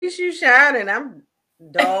least you shining. I'm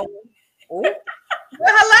dull. Well,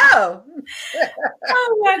 hello.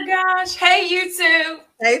 Oh my gosh. Hey, YouTube.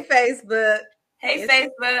 Hey, Facebook. Hey, It's,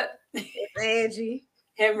 Facebook. it's Angie.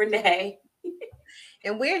 Hey, Renee.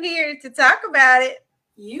 And we're here to talk about it.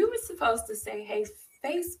 You were supposed to say, hey,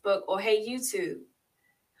 Facebook or hey, YouTube.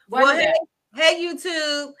 Well, hey,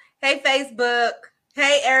 YouTube. Hey, Facebook.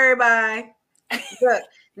 Hey, everybody. Look,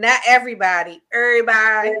 not everybody.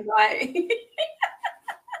 Everybody.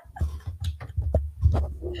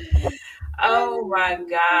 Oh my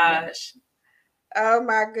gosh. Oh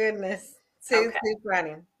my goodness. Too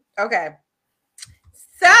funny. Okay.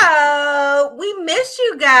 So we miss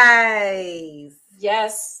you guys.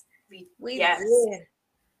 Yes. We yes. did.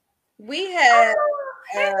 We had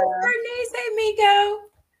happy birthday, say Miko.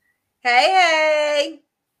 Hey.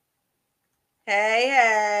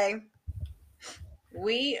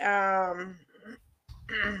 We I'm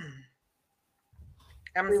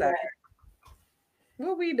sorry.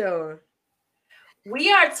 What we doing?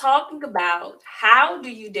 We are talking about how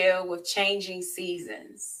do you deal with changing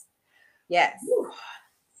seasons? Yes. Ooh.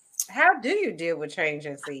 How do you deal with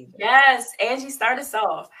changing seasons? Yes, Angie, start us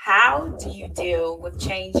off. How do you deal with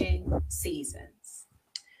changing seasons?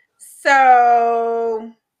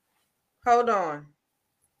 So, hold on.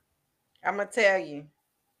 I'm going to tell you.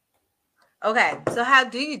 Okay, so how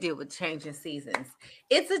do you deal with changing seasons?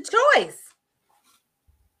 It's a choice.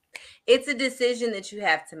 It's a decision that you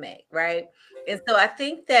have to make, right? And so I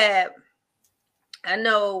think that I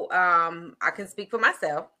know I can speak for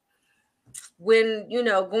myself. When,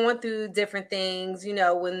 going through different things,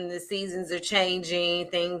 when the seasons are changing,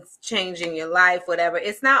 things changing your life, whatever,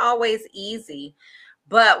 it's not always easy.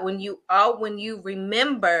 But when you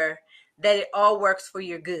remember that it all works for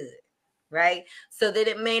your good, right? So that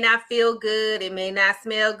it may not feel good, it may not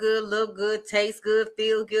smell good, look good, taste good,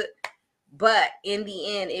 feel good, but in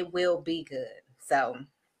the end, it will be good. So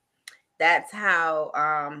that's how,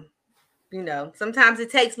 sometimes it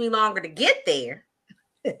takes me longer to get there.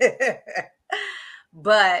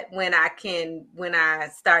 But when I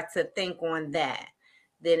start to think on that,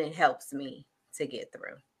 then it helps me to get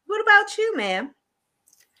through. What about you, ma'am?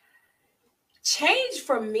 Change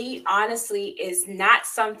for me, honestly, is not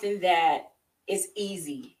something that is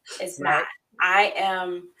easy. It's not. I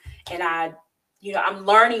am, and I'm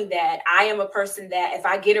learning that I am a person that if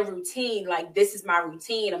I get a routine, like this is my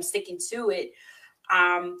routine, I'm sticking to it.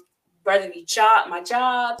 Whether it be my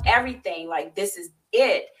job, everything, like this is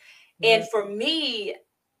it. And for me,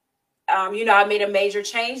 I made a major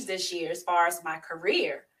change this year as far as my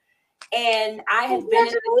career. And I had been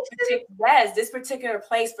in this particular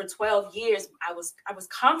place for 12 years. I was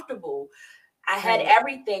comfortable. I had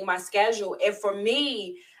everything, my schedule. And for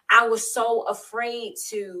me, I was so afraid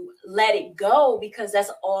to let it go because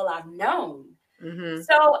that's all I've known. Mm-hmm.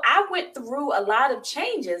 So I went through a lot of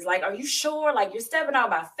changes. Like, are you sure? Like, you're stepping out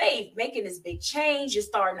by faith, making this big change. You're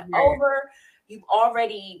starting over. You've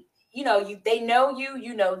already, they know you,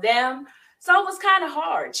 you know them. So it was kind of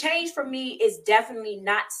hard. Change for me is definitely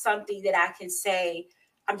not something that I can say,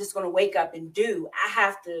 I'm just going to wake up and do. I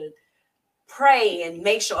have to pray and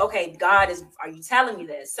make sure, okay, are you telling me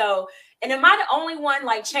this? So, and am I the only one?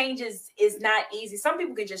 Like, changes is not easy. Some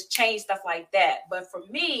people can just change stuff like that. But for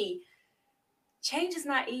me, change is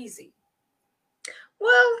not easy.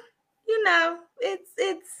 Well,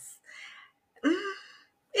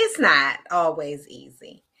 it's not always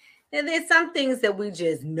easy. And there's some things that we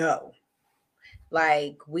just know.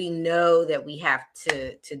 Like, we know that we have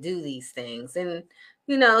to do these things. And,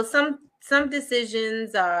 some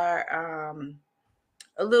decisions are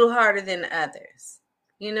a little harder than others.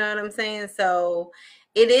 You know what I'm saying? So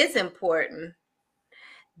it is important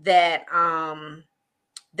that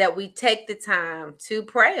that we take the time to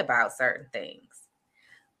pray about certain things.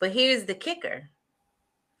 But here's the kicker,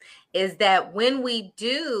 is that when we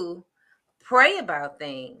do pray about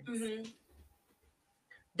things,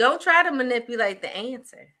 don't try to manipulate the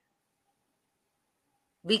answer.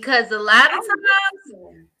 Because a lot of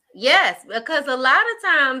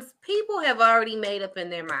times people have already made up in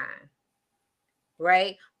their mind,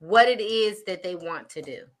 right, what it is that they want to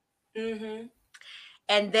do. Mm-hmm.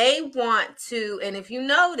 And they want to, and if you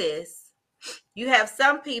notice, you have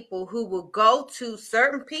some people who will go to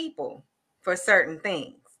certain people for certain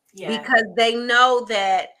things because they know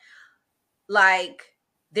that, like,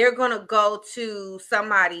 they're going to go to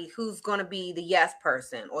somebody who's going to be the yes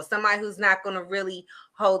person, or somebody who's not going to really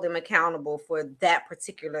hold them accountable for that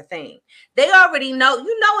particular thing. They already know,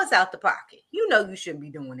 it's out the pocket. You shouldn't be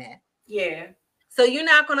doing that. Yeah. So you're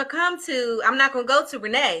not going to I'm not going to go to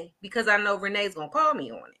Renee because I know Renee's going to call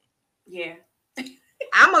me on it. Yeah.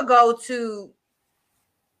 I'm going to go to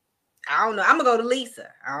I don't know. I'm gonna go to Lisa.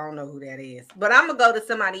 I don't know who that is, but I'm gonna go to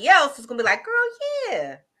somebody else who's gonna be like, girl,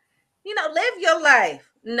 yeah, live your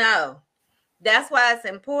life. No, that's why it's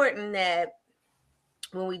important that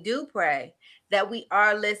when we do pray, that we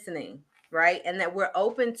are listening, right? And that we're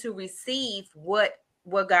open to receive what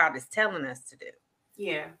God is telling us to do.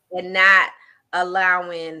 Yeah. And not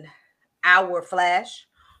allowing our flesh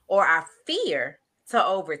or our fear to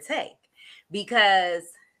overtake. Because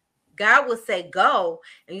God will say go,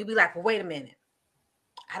 and you'll be like, well, wait a minute.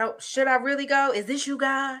 Should I really go? Is this you,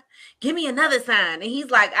 God? Give me another sign. And he's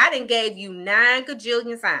like, I done gave you 9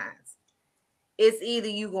 gajillion signs. It's either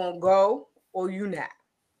you gonna go or you not.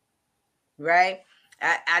 Right?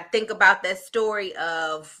 I think about that story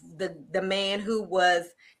of the man who was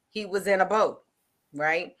in a boat,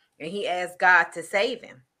 right? And he asked God to save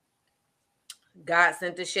him. God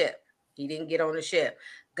sent a ship. He didn't get on the ship.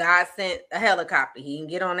 God sent a helicopter. He didn't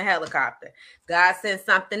get on the helicopter. God sent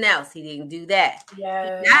something else. He didn't do that.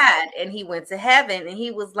 Yes. He died and he went to heaven, and he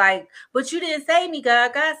was like, but you didn't save me,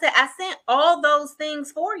 God. God said, I sent all those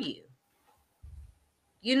things for you.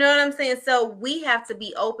 You know what I'm saying? So we have to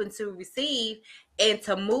be open to receive and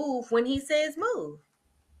to move when he says move.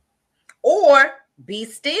 Or be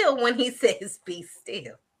still when he says be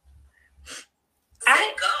still.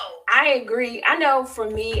 I agree. I know for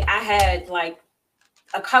me, I had like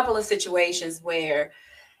a couple of situations where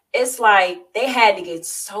it's like they had to get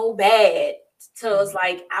so bad till it's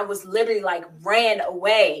like I was literally like ran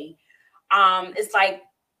away. It's like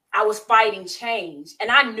I was fighting change,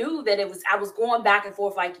 and I knew that I was going back and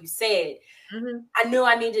forth, like you said. Mm-hmm. I knew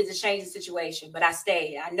I needed to change the situation, but I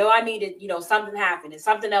stayed. I know I needed, something happened and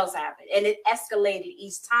something else happened, and it escalated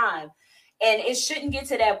each time. And it shouldn't get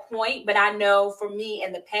to that point, but I know for me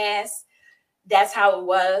in the past, that's how it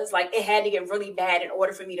was. Like it had to get really bad in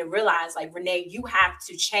order for me to realize, like, Renee, you have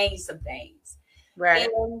to change some things. Right.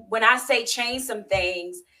 And when I say change some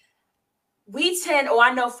things,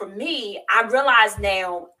 I know for me, I realize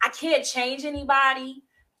now I can't change anybody.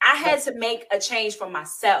 I had to make a change for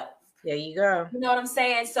myself. There you go. You know what I'm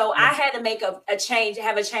saying? So I had to make a change,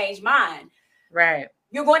 have a changed mind. Right.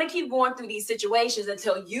 You're going to keep going through these situations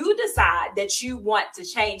until you decide that you want to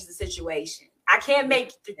change the situation. You can't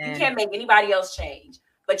make anybody else change,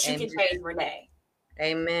 but you can change Renee.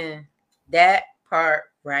 Amen. That part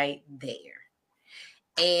right there.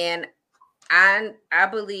 And I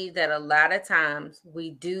believe that a lot of times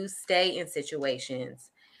we do stay in situations,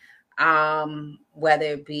 whether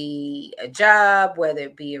it be a job, whether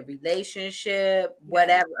it be a relationship,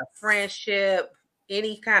 whatever, a friendship,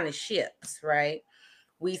 any kind of ships, right?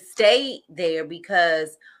 We stay there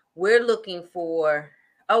because we're looking for,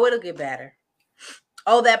 oh, it'll get better.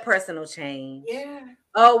 Oh, that person will change. Yeah.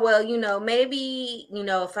 Oh, well, maybe,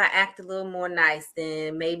 if I act a little more nice,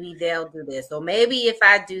 then maybe they'll do this. Or maybe if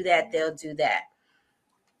I do that, they'll do that.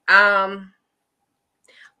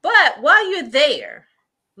 But while you're there,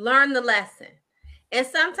 learn the lesson. And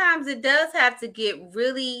sometimes it does have to get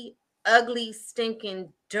really ugly,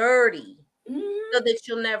 stinking, dirty, so that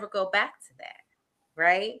you'll never go back to that.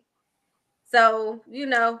 Right? So,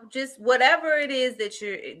 just whatever it is that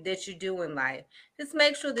you do in life, just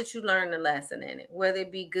make sure that you learn the lesson in it, whether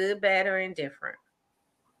it be good, bad, or indifferent.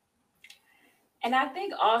 And I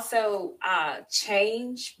think also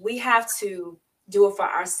change, we have to do it for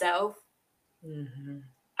ourselves.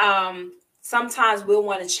 Mm-hmm. Sometimes we'll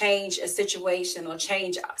want to change a situation or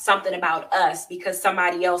change something about us because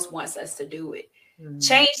somebody else wants us to do it. Mm-hmm.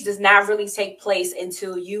 Change does not really take place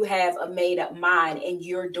until you have a made up mind and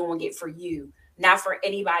you're doing it for you, not for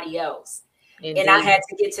anybody else. Indeed. And I had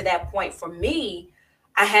to get to that point. For me,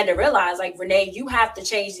 I had to realize, like, Renee, you have to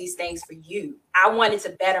change these things for you. I wanted to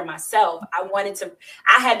better myself. I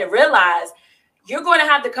had to realize you're going to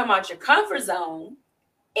have to come out your comfort zone.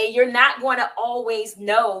 And you're not going to always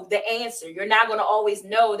know the answer. You're not going to always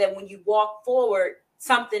know that when you walk forward,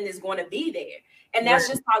 something is going to be there. And that's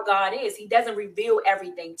just how God is. He doesn't reveal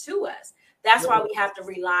everything to us. That's why we have to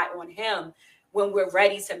rely on him when we're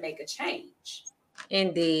ready to make a change.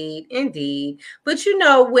 Indeed, indeed. But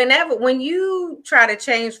when you try to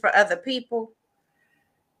change for other people,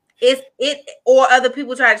 or other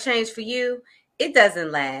people try to change for you, it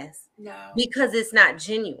doesn't last. No. Because it's not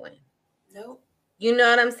genuine. Nope. You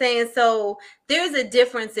know what I'm saying? So there's a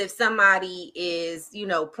difference if somebody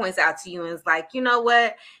points out to you and is like, you know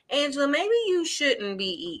what, Angela, maybe you shouldn't be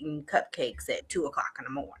eating cupcakes at 2:00 in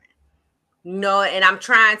the morning. And I'm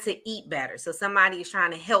trying to eat better. So somebody is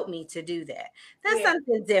trying to help me to do that. That's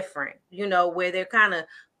something different, where they're kind of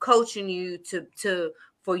coaching you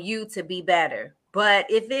for you to be better. But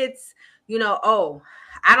if it's, oh,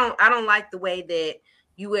 I don't like the way that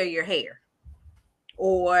you wear your hair.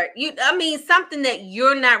 or something that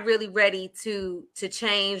you're not really ready to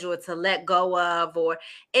change or to let go of, or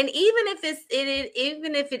and even if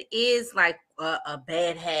even if it is like a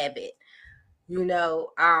bad habit, you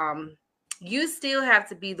still have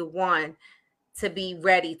to be the one to be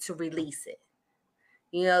ready to release it.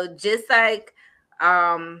 Just like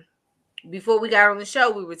before we got on the show,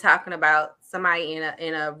 we were talking about somebody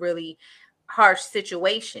in a really harsh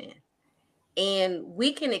situation, and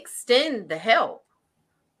we can extend the help,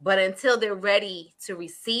 but until they're ready to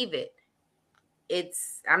receive it,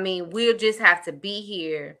 we'll just have to be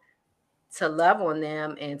here to love on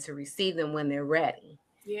them and to receive them when they're ready.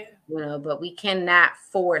 Yeah. But we cannot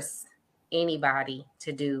force anybody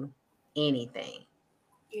to do anything.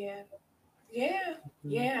 Yeah. Yeah.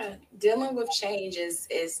 Yeah. Dealing with change is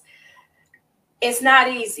it's not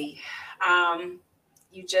easy.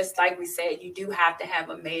 You just, like we said, you do have to have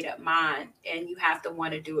a made up mind, and you have to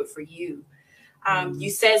want to do it for you. You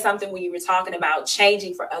said something when you were talking about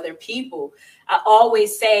changing for other people. I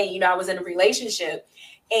always say, I was in a relationship,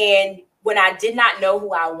 and when I did not know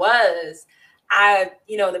who I was,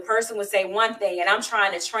 the person would say one thing, and I'm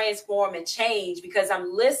trying to transform and change because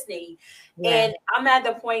I'm listening. Yeah. And I'm at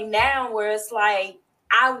the point now where it's like,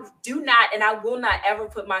 I do not, and I will not ever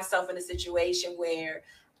put myself in a situation where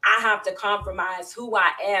I have to compromise who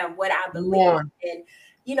I am, what I believe in.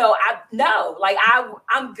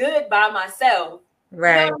 I'm good by myself.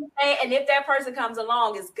 Right. You know what I'm saying? And if that person comes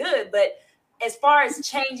along, it's good. But as far as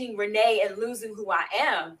changing Renee and losing who I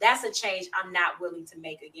am, that's a change I'm not willing to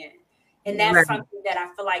make again. And that's something that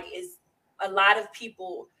I feel like is a lot of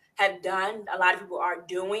people have done, a lot of people are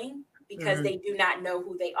doing, because they do not know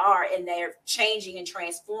who they are, and they're changing and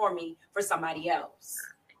transforming for somebody else.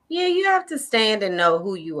 Yeah, you have to stand and know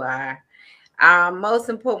who you are. Most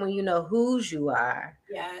important, when you know whose you are,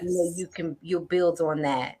 yes, you'll build on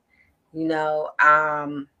that.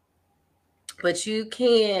 But you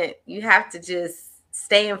have to just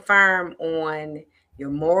stand firm on your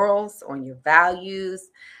morals, on your values,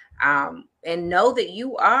 and know that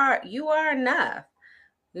you are enough.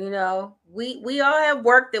 We all have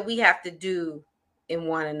work that we have to do in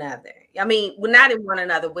one another. We're not in one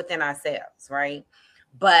another, within ourselves, right?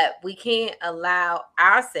 But we can't allow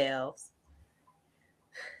ourselves,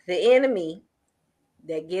 the enemy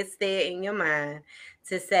that gets there in your mind,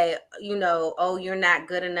 to say, oh, you're not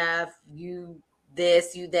good enough, you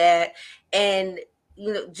this, you that, and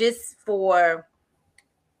just for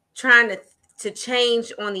trying to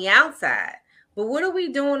change on the outside. But what are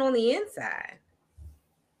we doing on the inside?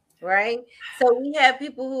 Right? So we have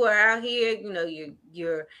people who are out here,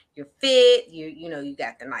 you're fit, you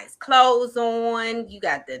got the nice clothes on, you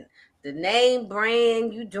got the name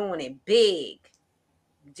brand, you doing it big,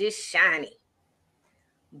 just shiny.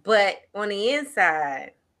 But on the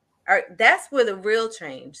inside, that's where the real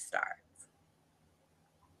change starts.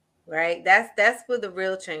 Right? That's where the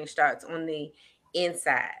real change starts, on the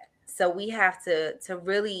inside. So we have to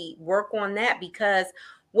really work on that, because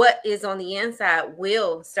what is on the inside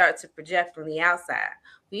will start to project on the outside.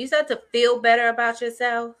 When you start to feel better about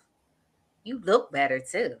yourself, you look better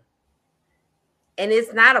too. And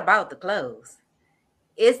it's not about the clothes.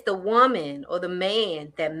 It's the woman or the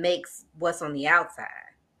man that makes what's on the outside.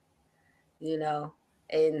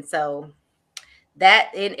 And so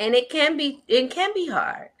that, and it can be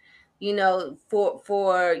hard,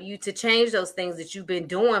 for you to change those things that you've been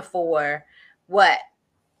doing for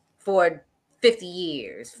 50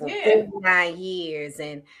 years, for 49 years,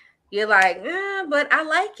 and you're like, but I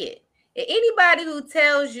like it. And anybody who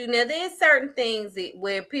tells you, now there's certain things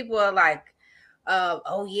where people are like,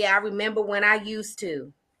 oh yeah, I remember when I used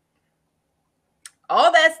to.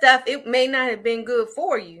 All that stuff, it may not have been good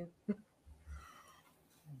for you,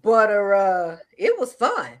 but it was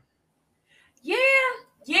fun. Yeah.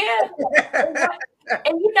 And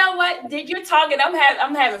you know what? You're talking,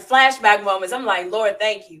 I'm having flashback moments. I'm like, Lord,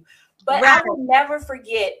 thank you. But I will never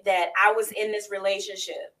forget that I was in this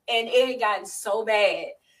relationship, and it had gotten so bad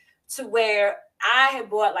to where I had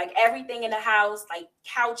bought like everything in the house, like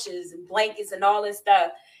couches and blankets and all this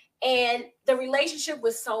stuff. And the relationship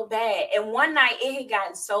was so bad. And one night it had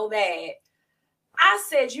gotten so bad, I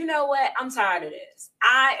said, you know what? I'm tired of this.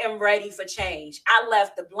 I am ready for change. I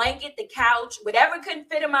left the blanket, the couch, whatever couldn't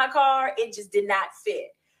fit in my car, it just did not fit.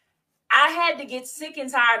 I had to get sick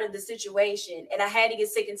and tired of the situation, and I had to get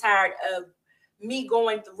sick and tired of me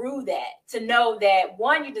going through that, to know that,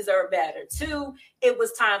 one, you deserve better. Two, it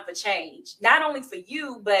was time for change, not only for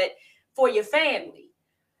you, but for your family.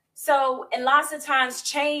 So, and lots of times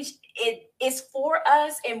change, it is for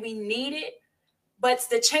us and we need it. But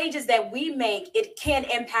the changes that we make, it can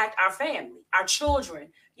impact our family, our children.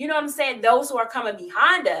 You know what I'm saying? Those who are coming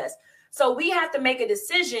behind us. So we have to make a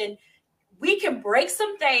decision. We can break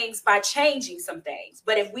some things by changing some things.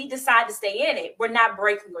 But if we decide to stay in it, we're not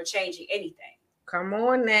breaking or changing anything. Come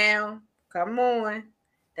on now. Come on.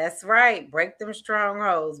 That's right. Break them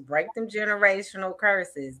strongholds. Break them generational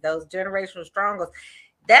curses. Those generational strongholds.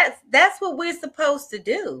 That's what we're supposed to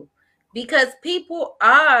do, because people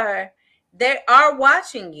are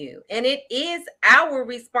watching you, and it is our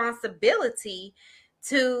responsibility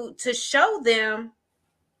to show them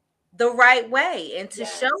the right way, and to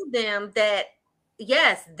show them that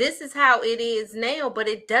yes, this is how it is now, but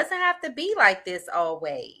it doesn't have to be like this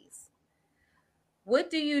always. What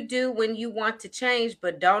do you do when you want to change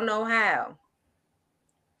but don't know how?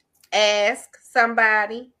 Ask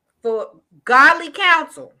somebody for godly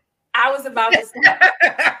counsel. I was about to say.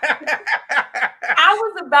 I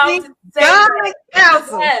was about to say godly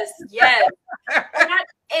counsel. Yes.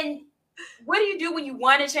 And what do you do when you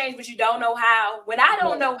want to change but you don't know how? When I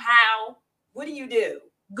don't know how, what do?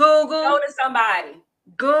 Google. Go to somebody.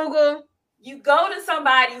 Google. You go to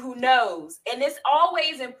somebody who knows. And it's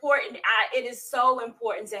always important. It is so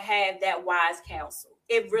important to have that wise counsel.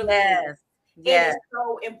 It really is. Yes. It is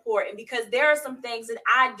so important, because there are some things that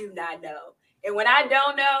I do not know. And when I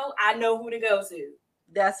don't know, I know who to go to.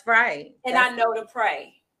 That's right. And I know to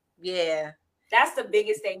pray. Yeah. That's the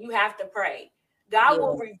biggest thing. You have to pray. God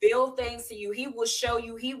will reveal things to you. He will show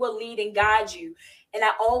you. He will lead and guide you. And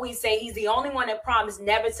I always say he's the only one that promised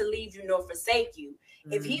never to leave you nor forsake you.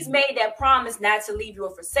 Mm-hmm. If he's made that promise not to leave you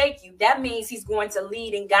or forsake you, that means he's going to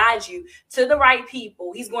lead and guide you to the right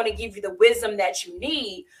people. He's going to give you the wisdom that you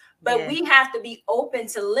need. But we have to be open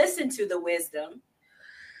to listen to the wisdom.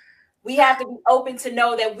 We have to be open to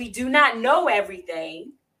know that we do not know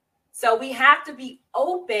everything. So we have to be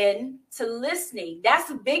open to listening. That's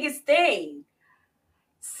the biggest thing.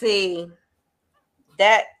 See,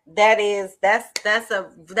 that's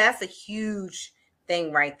a huge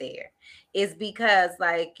thing right there. Is because,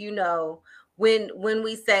 like, you know, when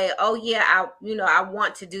we say, oh yeah, I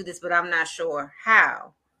want to do this, but I'm not sure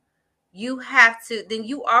how. You have to, then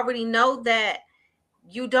you already know that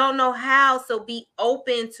you don't know how. So be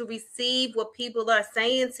open to receive what people are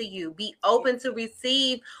saying to you. Be open to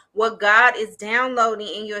receive what God is downloading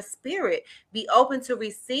in your spirit. Be open to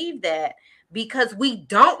receive that, because we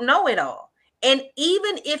don't know it all. And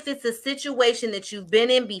even if it's a situation that you've been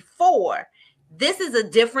in before, this is a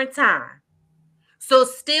different time. So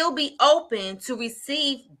still be open to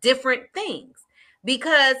receive different things,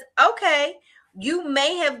 because, okay, you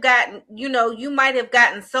may have gotten, you might have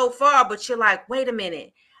gotten so far, but you're like, wait a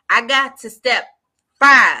minute, I got to step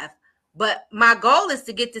 5, but my goal is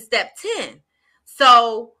to get to step 10.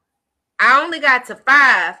 So I only got to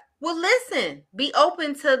 5. Well, listen, be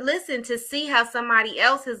open to listen to see how somebody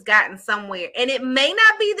else has gotten somewhere. And it may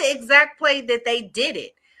not be the exact play that they did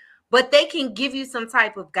it, but they can give you some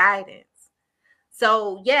type of guidance.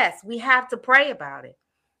 So yes, we have to pray about it.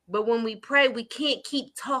 But when we pray, we can't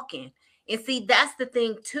keep talking. And see, that's the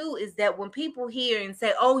thing too, is that when people hear and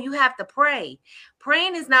say, oh, you have to pray,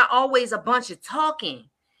 praying is not always a bunch of talking.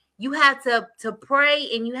 You have to pray,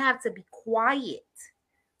 and you have to be quiet.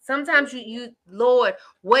 Sometimes you Lord,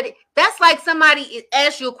 what? That's like somebody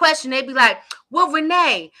asks you a question. They be like, well,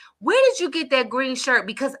 Renee, where did you get that green shirt?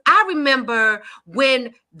 Because I remember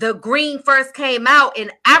when the green first came out,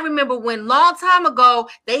 and I remember when long time ago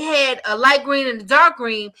they had a light green and a dark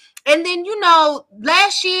green. And then,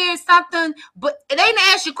 last year something, but they didn't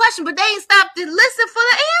ask you a question, but they ain't stopped to listen for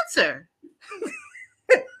the answer.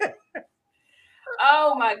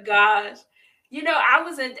 Oh my gosh.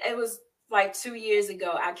 It was like 2 years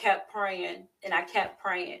ago, I kept praying and I kept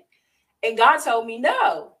praying, and God told me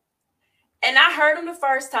no. And I heard him the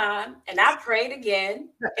first time, and I prayed again,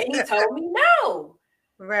 and he told me no.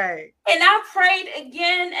 Right. And I prayed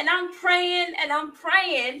again, and I'm praying and I'm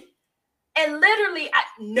praying, and literally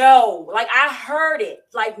no, like I heard it,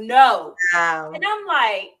 like no. Wow. And I'm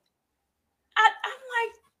like,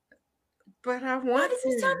 but I want to.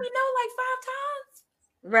 Did he tell me no like 5 times?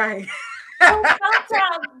 Right. So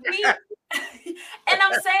sometimes and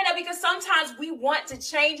I'm saying that because sometimes we want to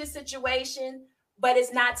change a situation, but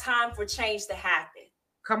it's not time for change to happen.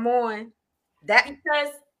 Come on.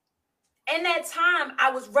 Because in that time, I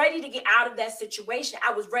was ready to get out of that situation.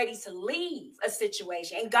 I was ready to leave a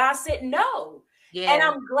situation. And God said no. Yeah. And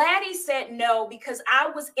I'm glad he said no, because I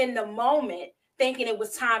was in the moment thinking it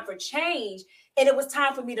was time for change, and it was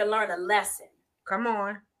time for me to learn a lesson. Come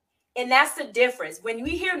on. And that's the difference. When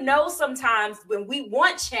we hear no, sometimes when we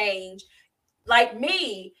want change, like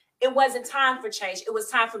me, it wasn't time for change. It was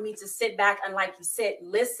time for me to sit back and, like you said,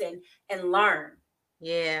 listen and learn.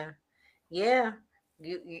 Yeah. Yeah.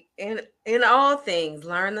 In all things,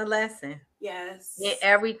 learn the lesson. Yes. In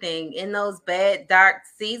everything, in those bad, dark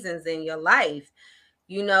seasons in your life,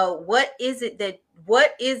 what is it,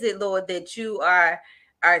 Lord, that you are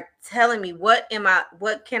telling me? What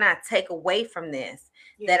can I take away from this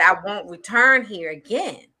that I won't return here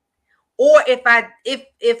again? Or if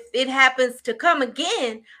it happens to come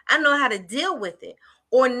again, I know how to deal with it.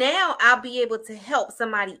 Or now I'll be able to help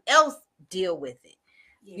somebody else deal with it.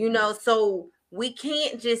 So we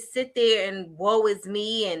can't just sit there and woe is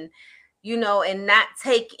me, and and not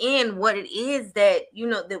take in what it is that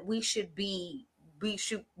that we should be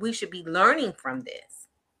learning from this.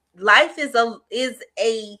 Life is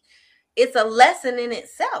it's a lesson in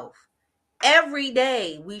itself. Every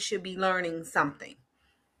day we should be learning something,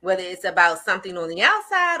 whether it's about something on the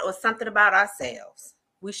outside or something about ourselves.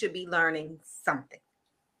 We should be learning something.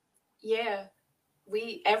 Yeah,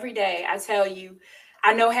 every day, I tell you,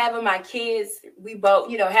 I know having my kids, we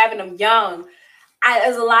both, having them young,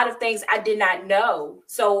 there's a lot of things I did not know.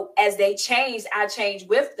 So as they changed, I changed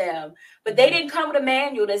with them. But they didn't come with a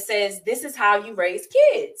manual that says, this is how you raise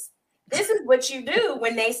kids. This is what you do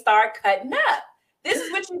when they start cutting up. This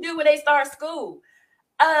is what you do when they start school.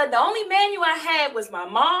 The only manual I had was my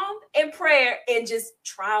mom and prayer and just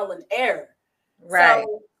trial and error. Right.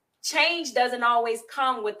 So change doesn't always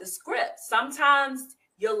come with the script. Sometimes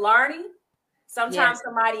you're learning. Sometimes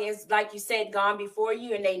somebody is, like you said, gone before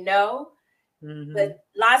you and they know. Mm-hmm. But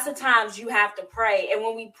lots of times you have to pray. And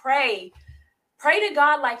when we pray to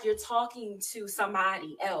God like you're talking to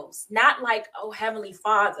somebody else, not like, oh, Heavenly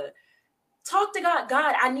Father. Talk to God.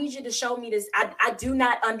 God, I need you to show me this. I do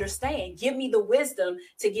not understand. Give me the wisdom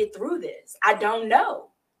to get through this. I don't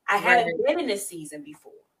know. I haven't been in this season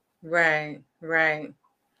before. Right.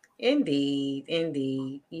 Indeed.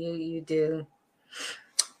 You do.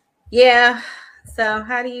 Yeah. So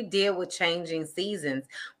how do you deal with changing seasons?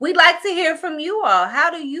 We'd like to hear from you all. How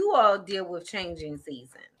do you all deal with changing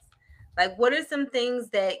seasons? Like, what are some things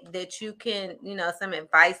that you can, some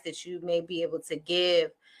advice that you may be able to give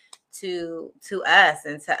to us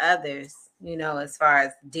and to others, as far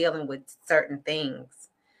as dealing with certain things?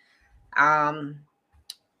 How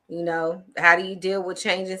do you deal with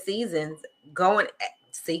changing seasons?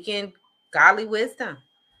 Seeking godly wisdom.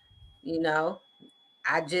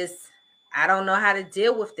 I don't know how to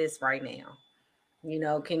deal with this right now.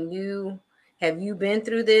 Have you been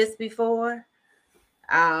through this before?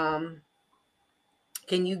 Can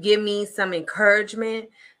you give me some encouragement?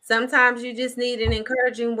 Sometimes you just need an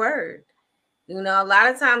encouraging word. A lot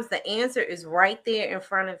of times the answer is right there in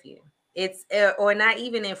front of you. It's or not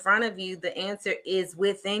even in front of you. The answer is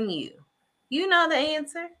within you. You know the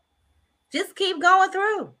answer. Just keep going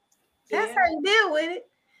through. That's how you deal with it.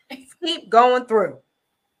 Just keep going through.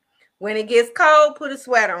 When it gets cold, put a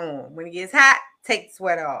sweater on. When it gets hot, take the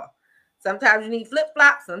sweater off. Sometimes you need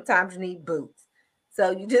flip-flops. Sometimes you need boots. So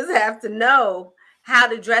you just have to know how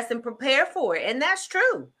to dress and prepare for it. And that's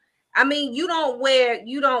true. I mean, you don't wear,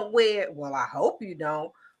 well, I hope you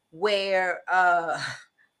don't wear,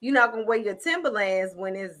 you're not going to wear your Timberlands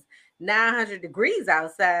when it's 900 degrees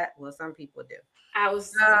outside. Well, some people do.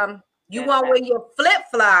 You won't wear your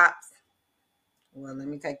flip-flops. Well, let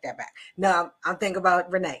me take that back. No, I'm thinking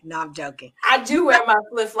about Renee. No, I'm joking. I do wear my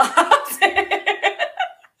flip-flops.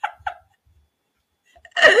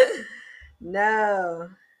 No.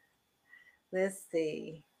 Let's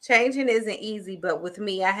see. Changing isn't easy, but with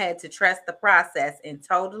me, I had to trust the process and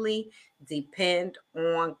totally depend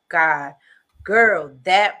on God. Girl,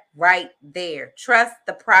 that right there. Trust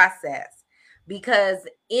the process. Because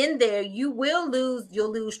in there, you'll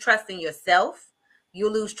lose trust in yourself.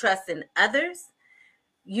 You'll lose trust in others.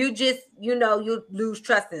 You'll lose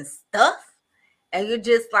trust in stuff. And you're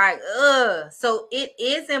just like, ugh. So it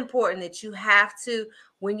is important that you have to,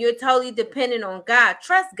 when you're totally dependent on God,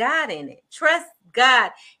 trust God in it. Trust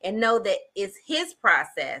God and know that it's his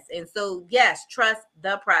process. And so, yes, trust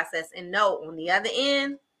the process and know on the other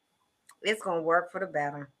end, it's going to work for the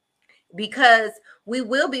better. Because we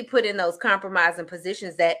will be put in those compromising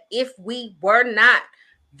positions that if we were not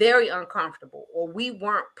very uncomfortable or we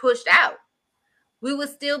weren't pushed out, we would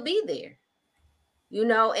still be there.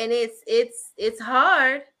 And it's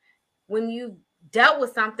hard when you dealt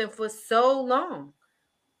with something for so long.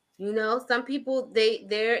 Some people,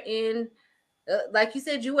 they're in, like you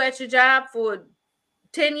said, you were at your job for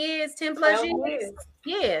 10 years, 10 plus years.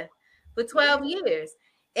 Yeah, for 12 years.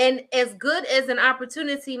 And as good as an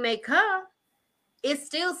opportunity may come, it's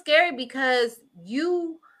still scary because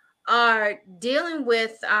you are dealing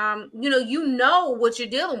with, you know what you're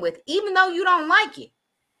dealing with, even though you don't like it.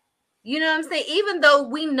 You know what I'm saying? Even though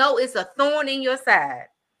we know it's a thorn in your side,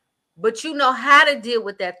 but you know how to deal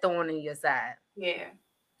with that thorn in your side. Yeah.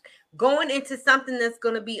 Going into something that's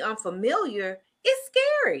going to be unfamiliar is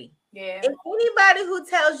scary. Yeah. And anybody who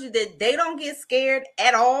tells you that they don't get scared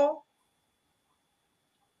at all,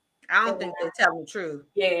 I don't think they're telling the truth.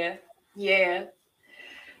 Yeah. Yeah.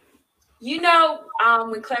 You know,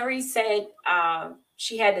 when Clarice said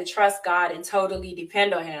she had to trust God and totally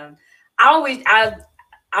depend on Him, I'm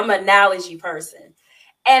an analogy person,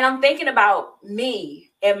 and I'm thinking about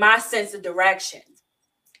me and my sense of direction.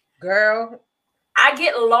 Girl, I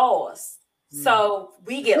get lost, so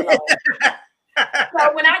we get lost.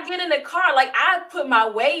 So when I get in the car, like I put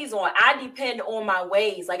my Waze on, I depend on my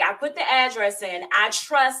Waze. Like I put the address in, I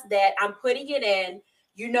trust that I'm putting it in.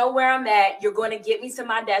 You know where I'm at. You're going to get me to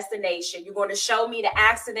my destination. You're going to show me the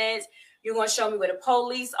accidents. You're going to show me where the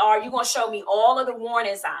police are. You're going to show me all of the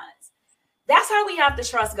warning signs. That's how we have to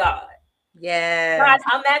trust God. Yeah. God,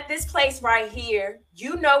 I'm at this place right here.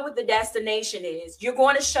 You know what the destination is. You're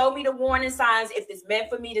going to show me the warning signs if it's meant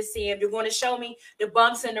for me to see them. You're going to show me the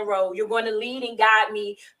bumps in the road. You're going to lead and guide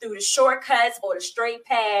me through the shortcuts or the straight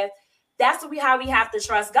path. That's how we have to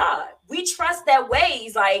trust God. We trust that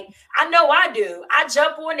Waze. Like, I know I do. I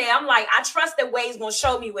jump on there. I'm like, I trust that Waze going to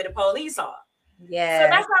show me where the police are. Yeah. So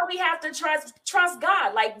that's how we have to trust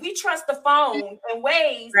God. Like, we trust the phone and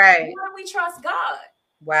Waze. Right. Why do we trust God?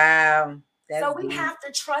 Wow. So we have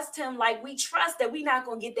to trust Him like we trust that we're not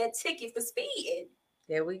going to get that ticket for speeding.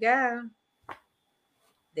 There we go.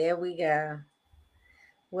 There we go.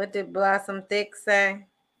 What did Blossom Thick say?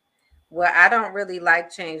 Well, I don't really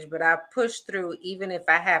like change, but I push through even if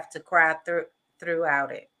I have to cry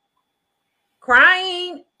throughout it.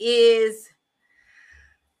 Crying is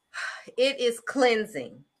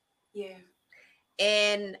cleansing. Yeah.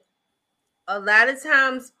 And a lot of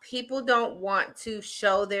times people don't want to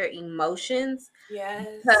show their emotions. Yes.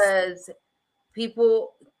 Because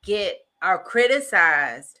people are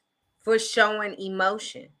criticized for showing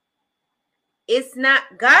emotion. It's not,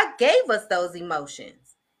 God gave us those emotions.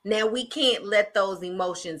 Now we can't let those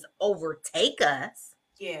emotions overtake us.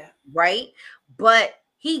 Yeah. Right? But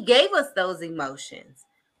He gave us those emotions.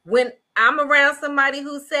 When I'm around somebody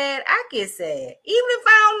who's sad, I get sad. Even if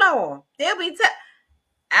I don't know them, they'll be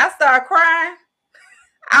I start crying.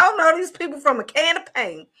 I don't know these people from a can of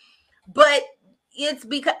paint. But it's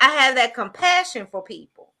because I have that compassion for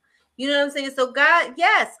people. You know what I'm saying? So God,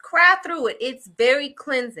 yes, cry through it. It's very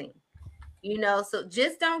cleansing. You know, so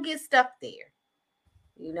just don't get stuck there.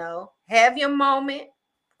 You know, have your moment,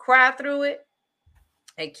 cry through it,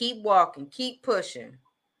 and keep walking, keep pushing.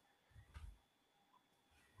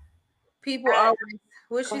 People always,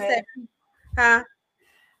 what she said, huh?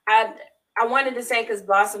 I wanted to say, because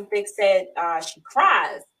Blossom Thick said she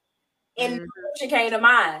cries. And she came to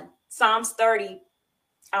mind, Psalms 30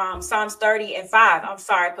 and 5. I'm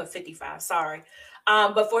sorry, I put 55. Sorry.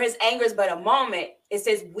 But for His anger is but a moment. It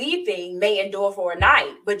says, weeping may endure for a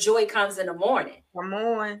night, but joy comes in the morning. Come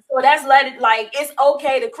on. So that's it's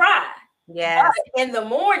okay to cry. Yes. But in the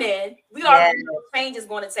morning, we already know change is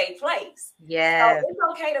going to take place. Yes. So it's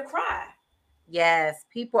okay to cry. Yes.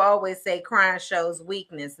 People always say crying shows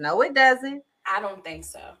weakness. No, it doesn't. I don't think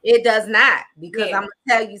so. It does not, because I'm going to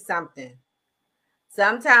tell you something.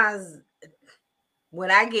 Sometimes when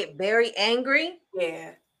I get very angry,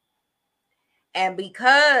 and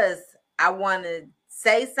because I want to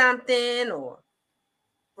say something or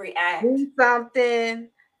react, do something,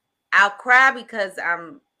 I'll cry because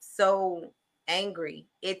I'm so angry.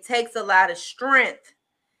 It takes a lot of strength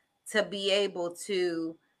to be able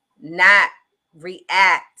to not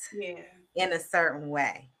react in a certain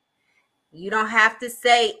way. You don't have to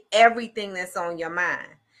say everything that's on your mind.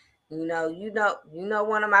 You know,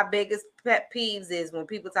 one of my biggest pet peeves is when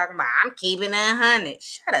people talk about, I'm keeping it 100.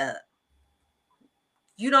 Shut up.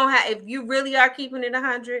 You don't have, if you really are keeping it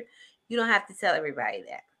 100, you don't have to tell everybody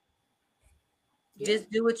that. Yeah.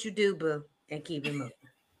 Just do what you do, boo, and keep it moving.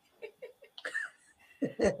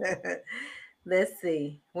 Let's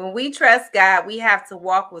see. When we trust God, we have to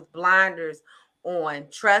walk with blinders on.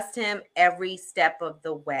 Trust Him every step of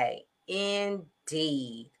the way.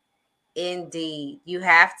 Indeed. You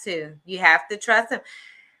have to trust Him.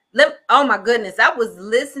 Oh my goodness. I was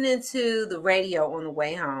listening to the radio on the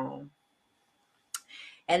way home,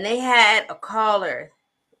 and they had a caller.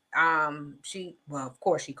 Of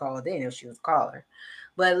course she called in if she was a caller,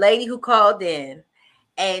 but a lady who called in,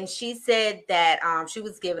 and she said that she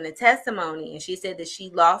was giving a testimony, and she said that she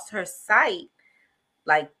lost her sight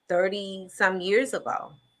like 30 some years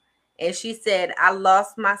ago. And she said, I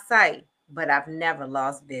lost my sight, but I've never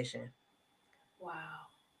lost vision. Wow.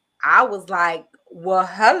 I was like, well,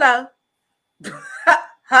 hello.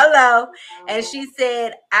 Hello. And she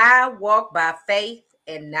said, I walk by faith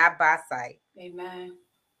and not by sight. Amen.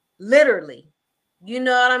 Literally. You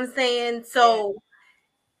know what I'm saying? So,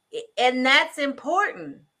 and that's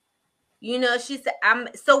important. You know, she said,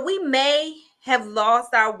 so we may have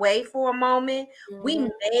lost our way for a moment. We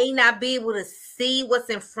may not be able to see what's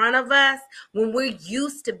in front of us when we're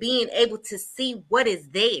used to being able to see what is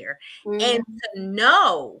there and to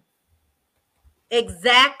know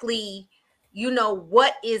exactly, you know,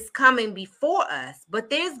 what is coming before us.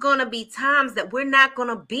 But there's going to be times that we're not going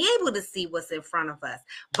to be able to see what's in front of us,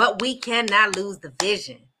 but we cannot lose the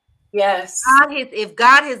vision. Yes. If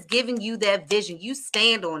God has given you that vision, you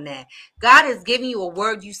stand on that. God has given you a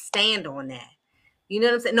word, you stand on that. You know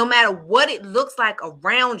what I'm saying? No matter what it looks like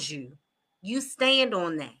around you, you stand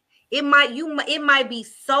on that. It might be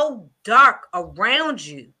so dark around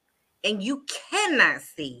you and you cannot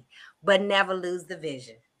see, but never lose the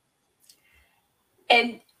vision.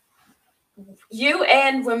 And you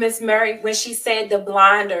and when Miss Mary, when she said the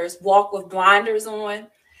blinders, walk with blinders on,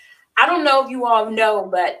 I don't know if you all know,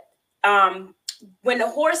 but when the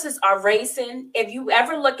horses are racing, if you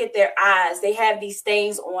ever look at their eyes, they have these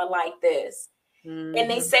things on like this. And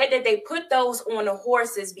they said that they put those on the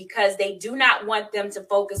horses because they do not want them to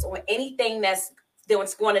focus on anything that's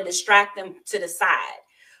going to distract them to the side.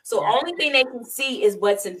 So only thing they can see is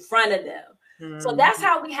what's in front of them. So that's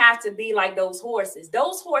how we have to be like those horses.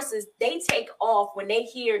 Those horses, they take off when they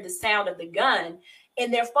hear the sound of the gun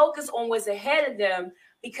and they're focused on what's ahead of them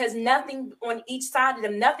because nothing on each side of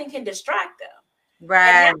them, nothing can distract them. Right.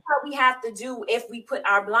 And that's what we have to do if we put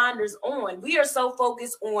our blinders on. We are so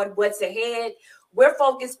focused on what's ahead. We're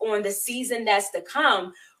focused on the season that's to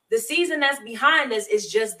come. The season that's behind us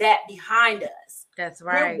is just that, behind us. That's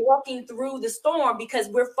right. We're walking through the storm because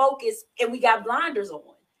we're focused and we got blinders on.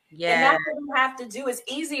 Yeah. And that's what we have to do. It's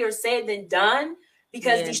easier said than done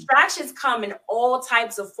because distractions come in all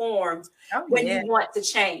types of forms when you want to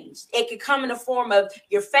change. It could come in the form of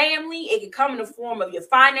your family. It could come in the form of your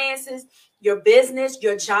finances, your business,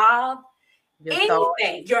 your job,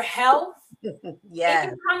 anything, your health. It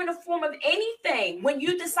can come in the form of anything when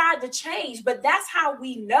you decide to change. But that's how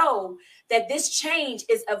we know that this change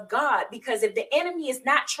is of God, because if the enemy is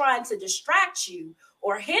not trying to distract you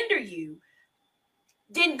or hinder you,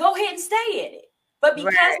 then go ahead and stay in it. But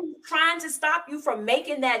because he's trying to stop you from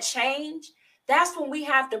making that change, that's when we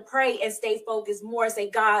have to pray and stay focused more and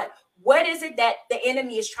say, God, what is it that the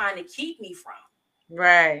enemy is trying to keep me from?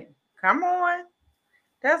 Right. Come on.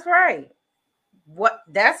 That's right.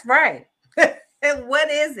 That's right. And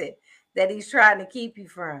what is it that he's trying to keep you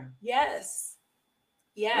from? Yes.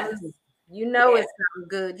 Yes. You know it's something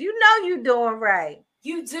good. You know you're doing right.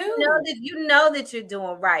 You do. You know that you're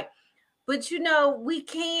doing right. But you know, we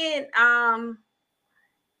can't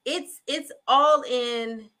it's all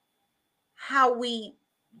in how we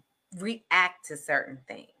react to certain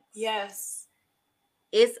things. Yes.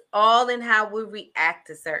 It's all in how we react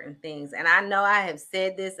to certain things. And I know I have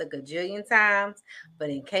said this a gajillion times, but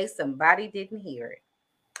in case somebody didn't hear it,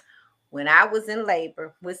 when I was in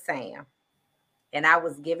labor with Sam and I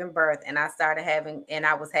was giving birth and I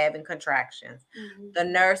was having contractions, the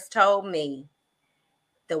nurse told me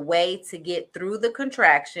the way to get through the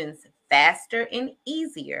contractions faster and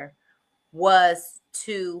easier was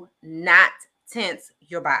to not tense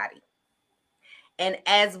your body. And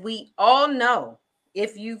as we all know,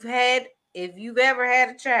 if you've ever had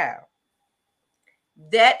a child,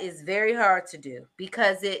 that is very hard to do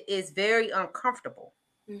because it is very uncomfortable.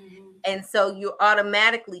 And so you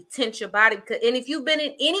automatically tense your body. And if you've been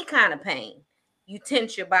in any kind of pain, you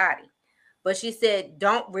tense your body. But she said,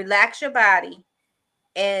 don't relax your body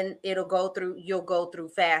and you'll go through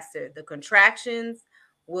faster. The contractions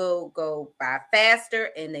will go by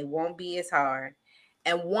faster and they won't be as hard.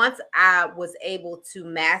 And once I was able to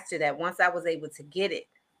master that, once I was able to get it,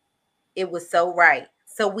 it was so right.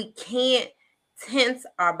 So we can't tense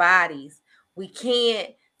our bodies. We can't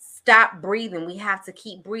stop breathing. We have to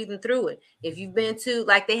keep breathing through it. If you've been to,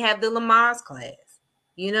 like they have the Lamaze class,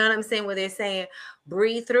 you know what I'm saying, where they're saying,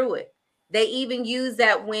 breathe through it. They even use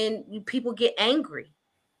that when people get angry.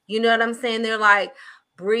 You know what I'm saying? They're like,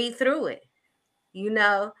 breathe through it, you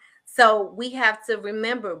know? So we have to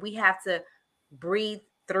remember, we have to breathe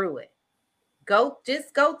through it.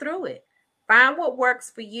 Just go through it. Find what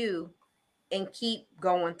works for you and keep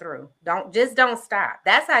going through. Don't stop.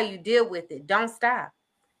 That's how you deal with it. Don't stop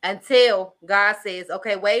until God says,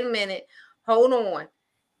 okay, wait a minute. Hold on.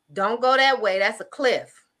 Don't go that way. That's a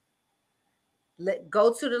cliff.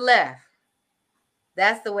 Go to the left.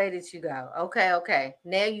 That's the way that you go. Okay.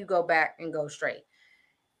 Now you go back and go straight.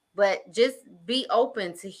 But just be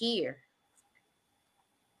open to hear.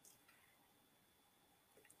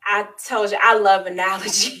 I told you I love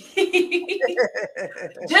analogy.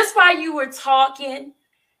 Just while you were talking,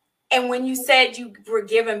 and when you said you were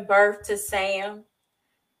giving birth to Sam,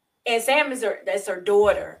 and Sam is that's her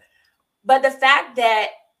daughter, but the fact that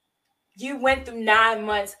you went through 9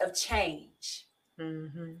 months of change,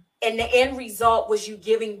 Mm-hmm. and the end result was you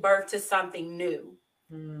giving birth to something new.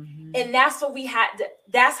 Mm-hmm. And that's what we had to,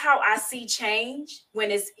 that's how I see change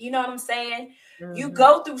when it's, you know what I'm saying? Mm-hmm. You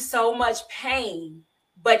go through so much pain,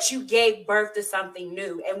 but you gave birth to something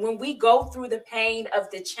new. And when we go through the pain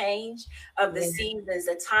of the change of the seasons,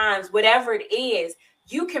 the times, whatever it is,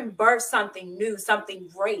 you can birth something new, something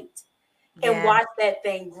great, and watch that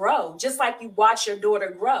thing grow. Just like you watch your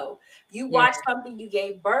daughter grow. You watch something you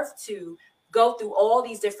gave birth to go through all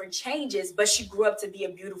these different changes, but she grew up to be a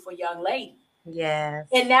beautiful young lady. Yes.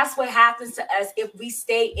 And that's what happens to us if we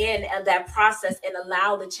stay in that process and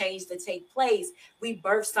allow the change to take place. We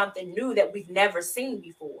birth something new that we've never seen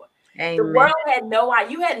before. Amen. The world had no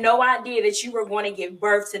idea. You had no idea that you were going to give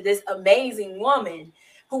birth to this amazing woman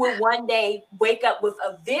who would one day wake up with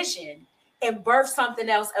a vision and birth something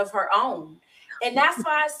else of her own. And that's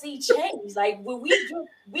why I see change. Like when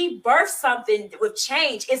we birth something with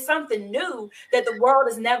change, it's something new that the world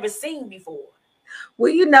has never seen before.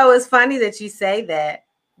 Well, you know, it's funny that you say that.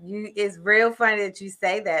 It's real funny that you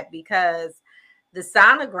say that because the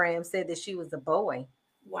sonogram said that she was a boy.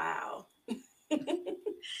 Wow.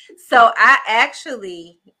 So I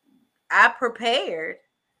prepared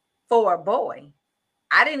for a boy.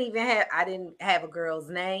 I didn't have a girl's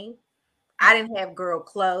name. I didn't have girl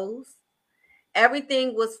clothes.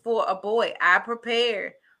 Everything was for a boy. I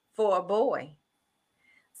prepared for a boy.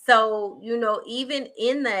 So, you know, even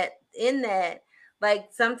in that, like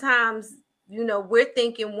sometimes, you know, we're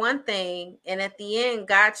thinking one thing and at the end,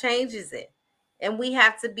 God changes it. And we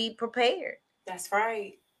have to be prepared. That's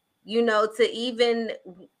right. You know, to even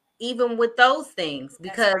with those things,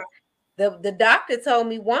 because the doctor told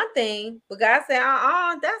me one thing, but God said,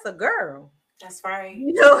 that's a girl. That's right.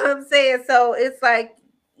 You know what I'm saying? So it's like,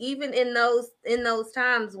 even in those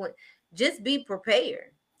times, when just be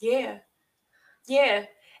prepared. Yeah. Yeah.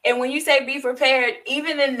 And when you say be prepared,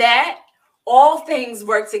 even in that, all things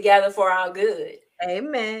work together for our good.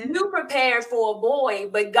 Amen. You prepared for a boy,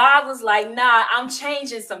 but God was like, nah, I'm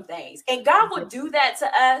changing some things. And God would do that to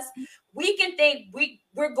us. We can think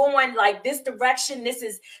we're going like this direction. This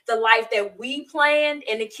is the life that we planned.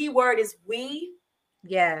 And the key word is we.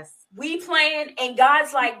 Yes. We planned. And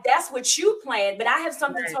God's like, that's what you planned. But I have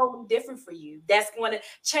something totally different for you. That's going to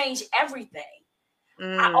change everything.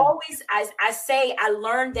 I say I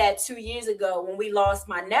learned that 2 years ago when we lost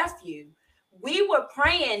my nephew. We were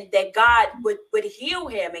praying that God would heal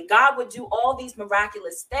him and God would do all these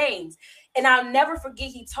miraculous things. And I'll never forget,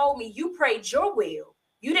 he told me, you prayed your will.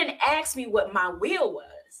 You didn't ask me what my will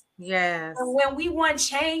was. Yes. And when we want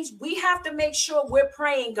change, we have to make sure we're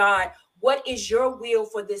praying, God, what is your will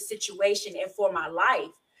for this situation and for my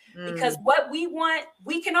life? Because what we want,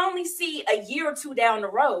 we can only see a year or two down the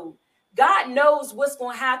road. God knows what's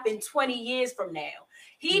going to happen 20 years from now.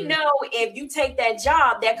 He know if you take that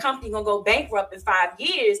job, that company going to go bankrupt in 5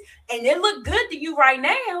 years, and it look good to you right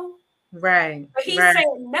now. Right. But he's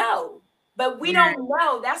saying no. But we don't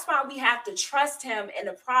know. That's why we have to trust him in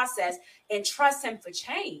the process and trust him for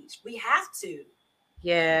change. We have to.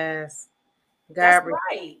 Yes. That's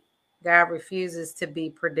right. God refuses to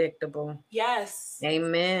be predictable. Yes.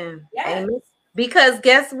 Amen. Yes. Amen. Because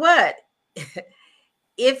guess what?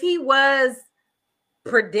 If he was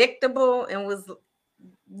predictable and was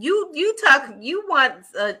you want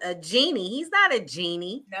a genie. He's not a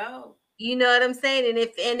genie. No. You know what I'm saying? And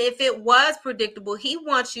if it was predictable, he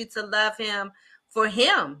wants you to love him for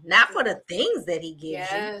him, not for the things that he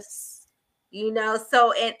gives you. You know,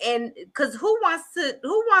 so and because who wants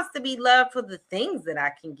to be loved for the things that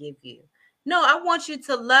I can give you? No, I want you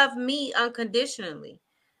to love me unconditionally.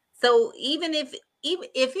 So even if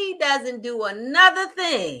he doesn't do another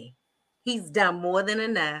thing, he's done more than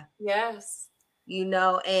enough. Yes. You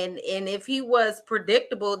know, and if he was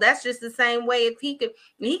predictable, that's just the same way. If he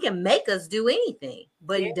can make us do anything,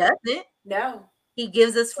 but he doesn't. No. He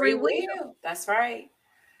gives us free will. That's right.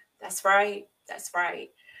 That's right. That's right.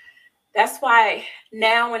 That's why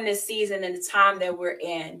now in this season and the time that we're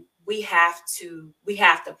in, we have to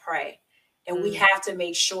pray, and we have to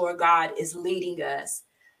make sure God is leading us.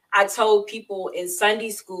 I told people in Sunday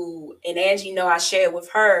school, and Angie, I shared with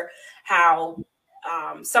her how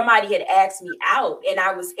somebody had asked me out, and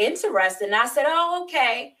I was interested, and I said, "Oh,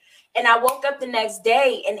 okay." And I woke up the next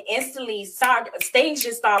day, and instantly things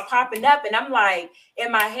just started popping up, and I'm like,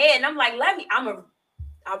 in my head, and I'm like, I'm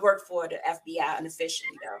I work for the FBI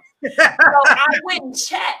unofficially though. So I went and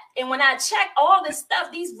checked, and when I checked all this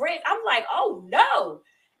stuff, these red, I'm like, oh no.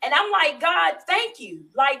 And I'm like, God, thank you.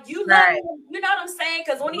 Like you let me, you know what I'm saying?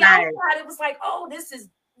 Because on the outside, it was like, oh, this is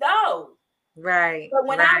no. Right. But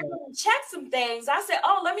when I went and checked some things, I said,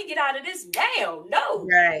 oh, let me get out of this now. No.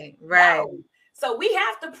 Right. No. So we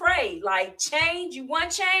have to pray. Like change, you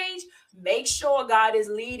want change? Make sure God is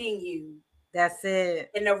leading you. That's it.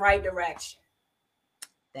 In the right direction.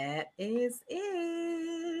 That is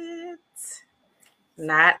it.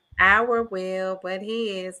 Not our will, but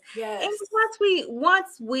his. Yes. And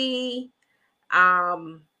once we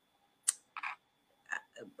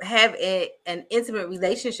have an intimate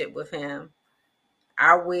relationship with him,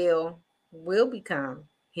 our will become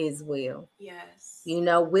his will. Yes. You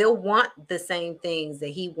know, we'll want the same things that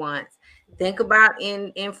he wants. Think about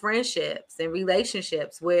in friendships and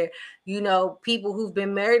relationships where, you know, people who've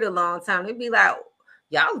been married a long time, they'd be like,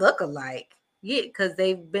 y'all look alike. Yeah, because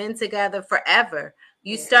they've been together forever.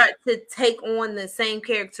 You start to take on the same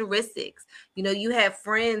characteristics. You know, you have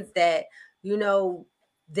friends that, you know,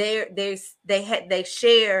 they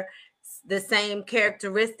share the same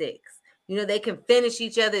characteristics. You know, they can finish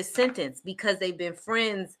each other's sentence because they've been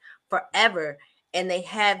friends forever and they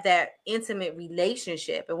have that intimate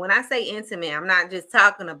relationship. And when I say intimate, I'm not just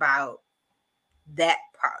talking about that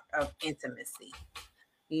part of intimacy.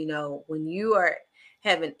 You know, when you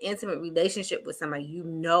have an intimate relationship with somebody, you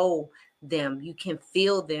know them, you can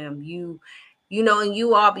feel them, you know, and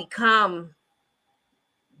you all become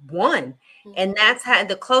one. And that's how,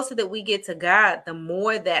 the closer that we get to God, the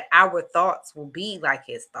more that our thoughts will be like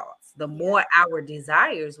his thoughts, the more our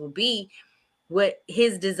desires will be what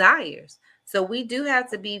his desires. So we do have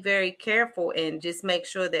to be very careful and just make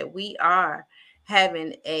sure that we are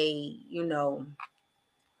having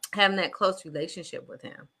having that close relationship with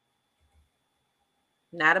him.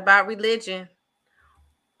 Not about religion,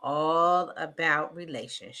 all about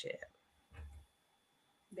relationship.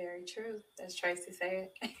 Very true. As Tracy said.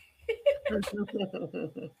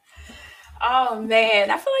 Oh man,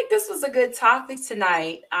 I feel like this was a good topic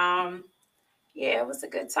tonight. Yeah, it was a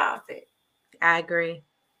good topic. I agree.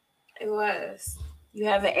 It was. You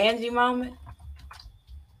have an Angie moment?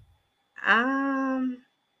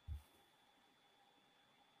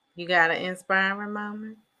 You got an inspiring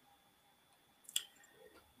moment?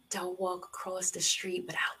 Don't walk across the street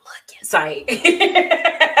without looking. Sorry.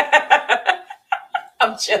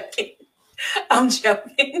 I'm joking. I'm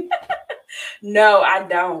joking. No, I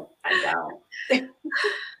don't.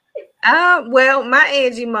 Well, my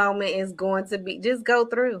Angie moment is going to be just go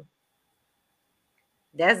through.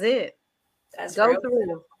 That's it. Go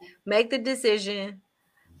through. Make the decision.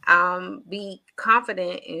 Be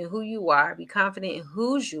confident in who you are. Be confident in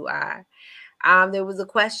whose you are. There was a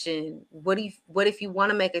question. What if you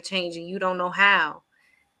want to make a change and you don't know how?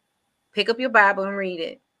 Pick up your Bible and read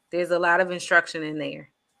it. There's a lot of instruction in there.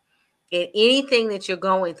 And anything that you're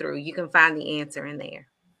going through, you can find the answer in there.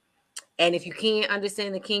 And if you can't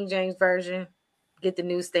understand the King James Version, get the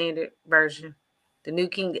New Standard Version. The New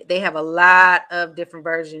King, they have a lot of different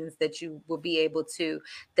versions that you will be able to,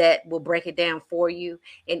 that will break it down for you.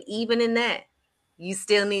 And even in that, you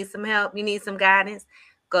still need some help. You need some guidance.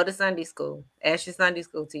 Go to Sunday school. Ask your Sunday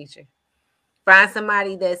school teacher. Find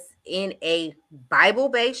somebody that's in a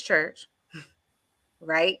Bible-based church,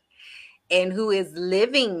 right? And who is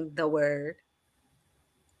living the word,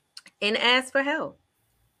 and ask for help.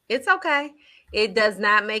 It's okay. It does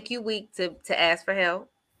not make you weak to ask for help.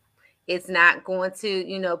 It's not going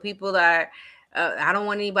to, people are, I don't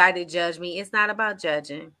want anybody to judge me. It's not about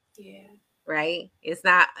judging. Yeah. Right. It's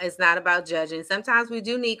not about judging. Sometimes we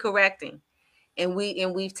do need correcting. And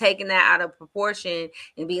we've taken that out of proportion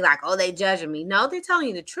and be like, oh, they judging me. No, they're telling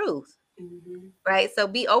you the truth. Mm-hmm. Right. So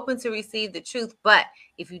be open to receive the truth. But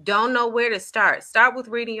if you don't know where to start with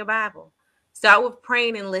reading your Bible. Start with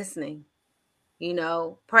praying and listening.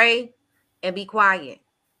 Pray and be quiet.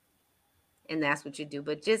 And that's what you do.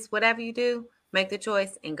 But just whatever you do, make the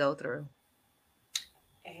choice and go through.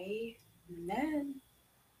 Amen.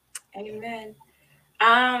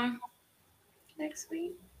 Next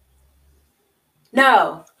week?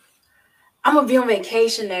 No. I'm going to be on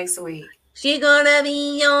vacation next week. She's going to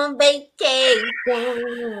be on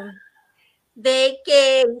vacation.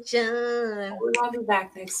 Vacation. We won't be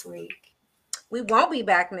back next week. We won't be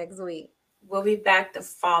back next week. We'll be back the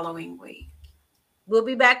following week. We'll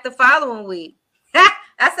be back the following week.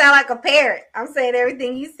 I sound like a parrot. I'm saying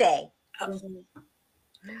everything you say.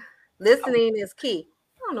 Listening is key.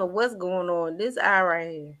 I don't know what's going on this eye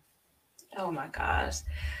right here. Oh my gosh.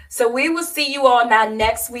 So we will see you all not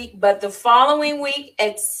next week, but the following week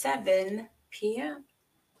at 7 p.m.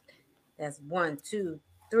 That's 1, 2,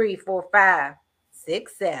 3, 4, 5,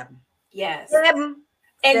 6, 7. Yes. 7.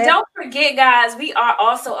 And 7. don't forget, guys, we are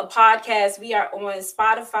also a podcast. We are on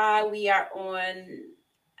Spotify. We are on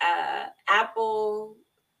Apple.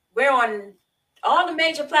 We're on all the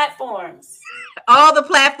major platforms. All the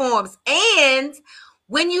platforms. And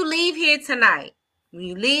when you leave here tonight,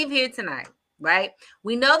 right?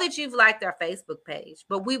 We know that you've liked our Facebook page,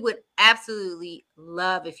 but we would absolutely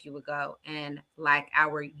love if you would go and like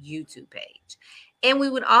our YouTube page. And we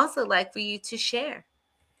would also like for you to share.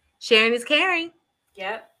 Sharing is caring.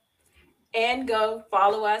 Yep. And go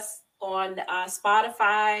follow us on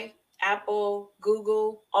Spotify, Apple,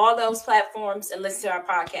 Google, all those platforms, and listen to our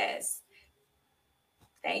podcast.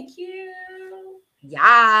 Thank you.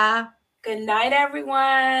 Yeah. Good night,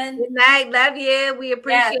 everyone. Good night. Love you. We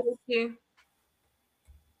appreciate you.